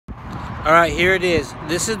All right, here it is.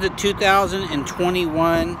 This is the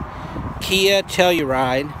 2021 Kia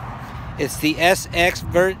Telluride. It's the SX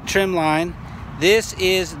Vert trim line. This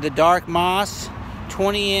is the dark moss,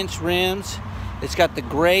 20-inch rims. It's got the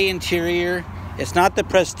gray interior. It's not the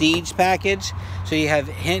Prestige package, so you have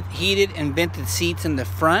heated and vented seats in the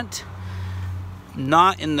front,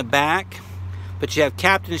 not in the back, but you have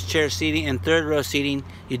captain's chair seating and third row seating.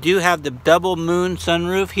 You do have the double moon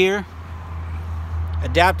sunroof here,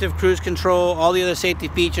 adaptive cruise control, all the other safety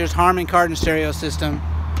features, Harman Kardon stereo system,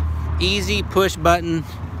 easy push button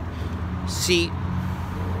seat.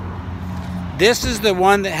 This is the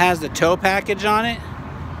one that has the tow package on it,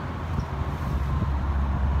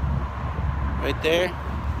 right there,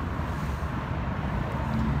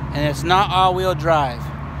 and it's not all-wheel drive,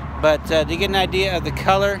 but to get an idea of the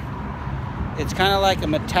color, it's kind of like a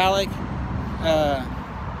metallic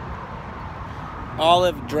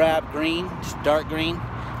olive drab green, just dark green.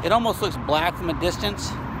 It almost looks black from a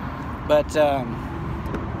distance, but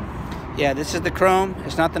yeah, this is the chrome.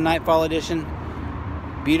 It's not the Nightfall edition.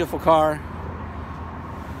 Beautiful car.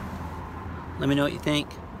 Let me know what you think.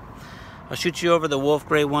 I'll shoot you over the wolf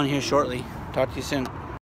gray one here shortly. Talk to you soon.